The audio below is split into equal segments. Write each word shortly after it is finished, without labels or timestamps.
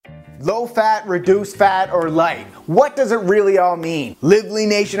Low fat, reduced fat, or light. What does it really all mean? Live Lean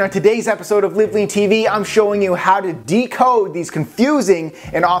Nation, on today's episode of Live Lean TV, I'm showing you how to decode these confusing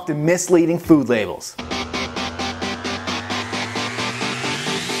and often misleading food labels.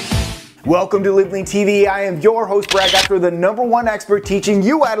 Welcome to Live Lean TV. I am your host, Brad Gouthro, the #1 expert teaching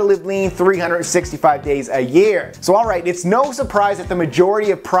you how to live lean 365 days a year. So alright, it's no surprise that the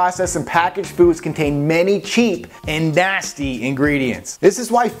majority of processed and packaged foods contain many cheap and nasty ingredients. This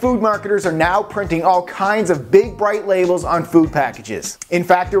is why food marketers are now printing all kinds of big bright labels on food packages. In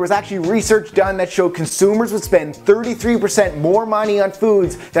fact, there was actually research done that showed consumers would spend 33% more money on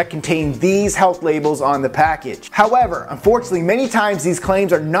foods that contain these health labels on the package. However, unfortunately, many times these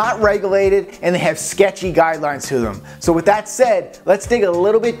claims are not regulated and they have sketchy guidelines to them. So with that said, let's dig a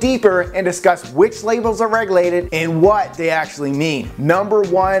little bit deeper and discuss which labels are regulated and what they actually mean. Number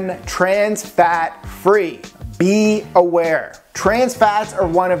 1, trans fat free. Be aware. Trans fats are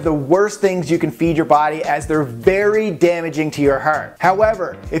one of the worst things you can feed your body, as they're very damaging to your heart.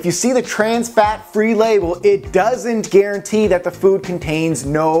 However, if you see the trans fat free label, it doesn't guarantee that the food contains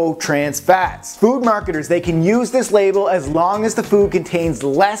no trans fats. Food marketers, they can use this label as long as the food contains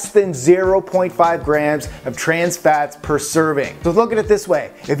less than 0.5 grams of trans fats per serving. So look at it this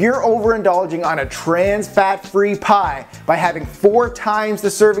way. If you're overindulging on a trans fat free pie by having 4 times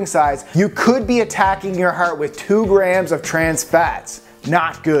the serving size, you could be attacking your heart with 2 grams of trans fats.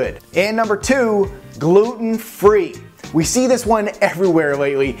 Not good. And number 2, gluten free. We see this one everywhere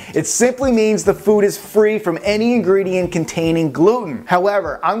lately. It simply means the food is free from any ingredient containing gluten.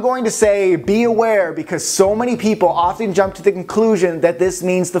 However, I'm going to say be aware, because so many people often jump to the conclusion that this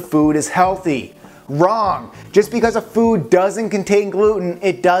means the food is healthy. Wrong. Just because a food doesn't contain gluten,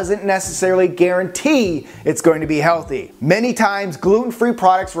 it doesn't necessarily guarantee it's going to be healthy. Many times, gluten-free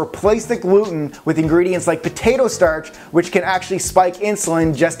products replace the gluten with ingredients like potato starch, which can actually spike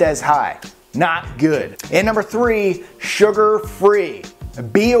insulin just as high. Not good. And number 3, sugar-free.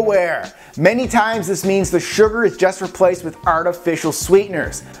 Be aware. Many times this means the sugar is just replaced with artificial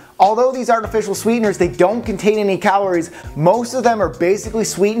sweeteners. Although these artificial sweeteners, they don't contain any calories, most of them are basically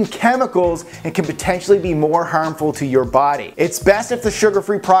sweetened chemicals and can potentially be more harmful to your body. It's best if the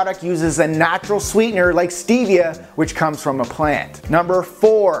sugar-free product uses a natural sweetener like stevia, which comes from a plant. Number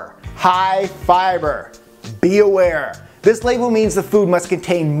 4, high fiber. Be aware. This label means the food must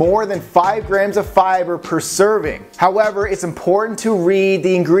contain more than 5 grams of fiber per serving. However, it's important to read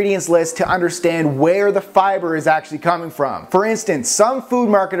the ingredients list to understand where the fiber is actually coming from. For instance, some food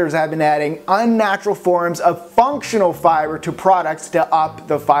marketers have been adding unnatural forms of functional fiber to products to up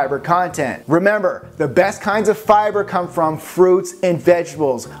the fiber content. Remember, the best kinds of fiber come from fruits and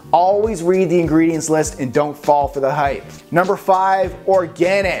vegetables. Always read the ingredients list and don't fall for the hype. Number 5,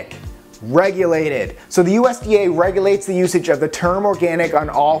 organic. Regulated. So the USDA regulates the usage of the term organic on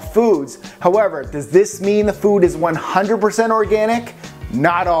all foods. However, does this mean the food is 100% organic?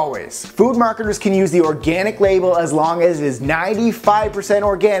 Not always. Food marketers can use the organic label as long as it is 95%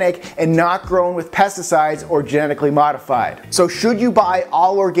 organic and not grown with pesticides or genetically modified. So should you buy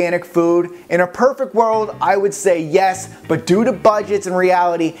all organic food? In a perfect world, I would say yes, but due to budgets and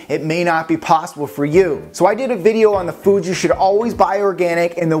reality, it may not be possible for you. So I did a video on the foods you should always buy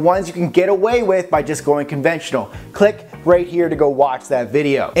organic and the ones you can get away with by just going conventional. Click right here to go watch that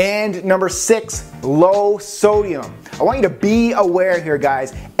video. And number 6, low sodium. I want you to be aware here,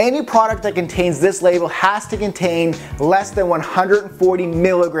 guys. Any product that contains this label has to contain less than 140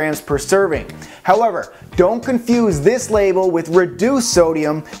 milligrams per serving. However, don't confuse this label with reduced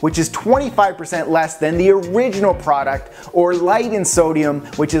sodium, which is 25% less than the original product, or light in sodium,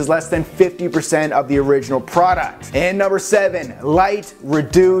 which is less than 50% of the original product. And number 7, light,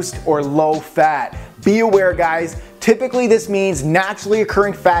 reduced, or low fat. Be aware, guys. Typically this means naturally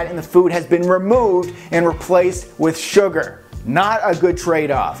occurring fat in the food has been removed and replaced with sugar. Not a good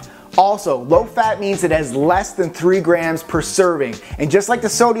trade-off. Also, low fat means it has less than 3 grams per serving. And just like the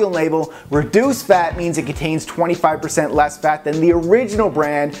sodium label, reduced fat means it contains 25% less fat than the original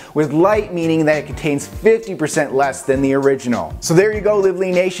brand, with light meaning that it contains 50% less than the original. So there you go, Live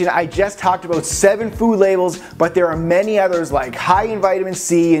Lean Nation. I just talked about 7 food labels, but there are many others like high in vitamin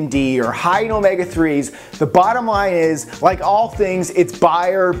C and D or high in omega-3s. The bottom line is, like all things, it's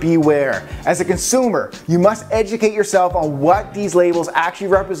buyer beware. As a consumer, you must educate yourself on what these labels actually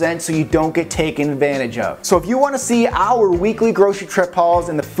represent so you don't get taken advantage of. So if you want to see our weekly grocery trip hauls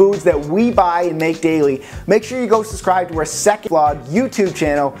and the foods that we buy and make daily, make sure you go subscribe to our second vlog YouTube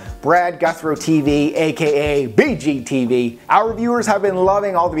channel, Brad Gouthro TV, aka BGTV. Our viewers have been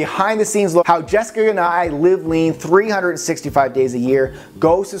loving all the behind the scenes look how Jessica and I live lean 365 days a year.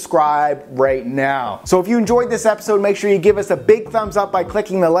 Go subscribe right now. So if you enjoyed this episode, make sure you give us a big thumbs up by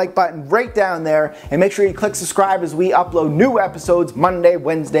clicking the like button right down there, and make sure you click subscribe as we upload new episodes Monday,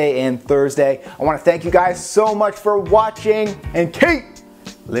 Wednesday, and Thursday. I want to thank you guys so much for watching, and keep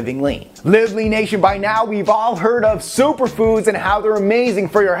living lean. Live Lean Nation, by now we've all heard of superfoods and how they're amazing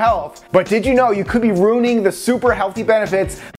for your health. But did you know you could be ruining the super healthy benefits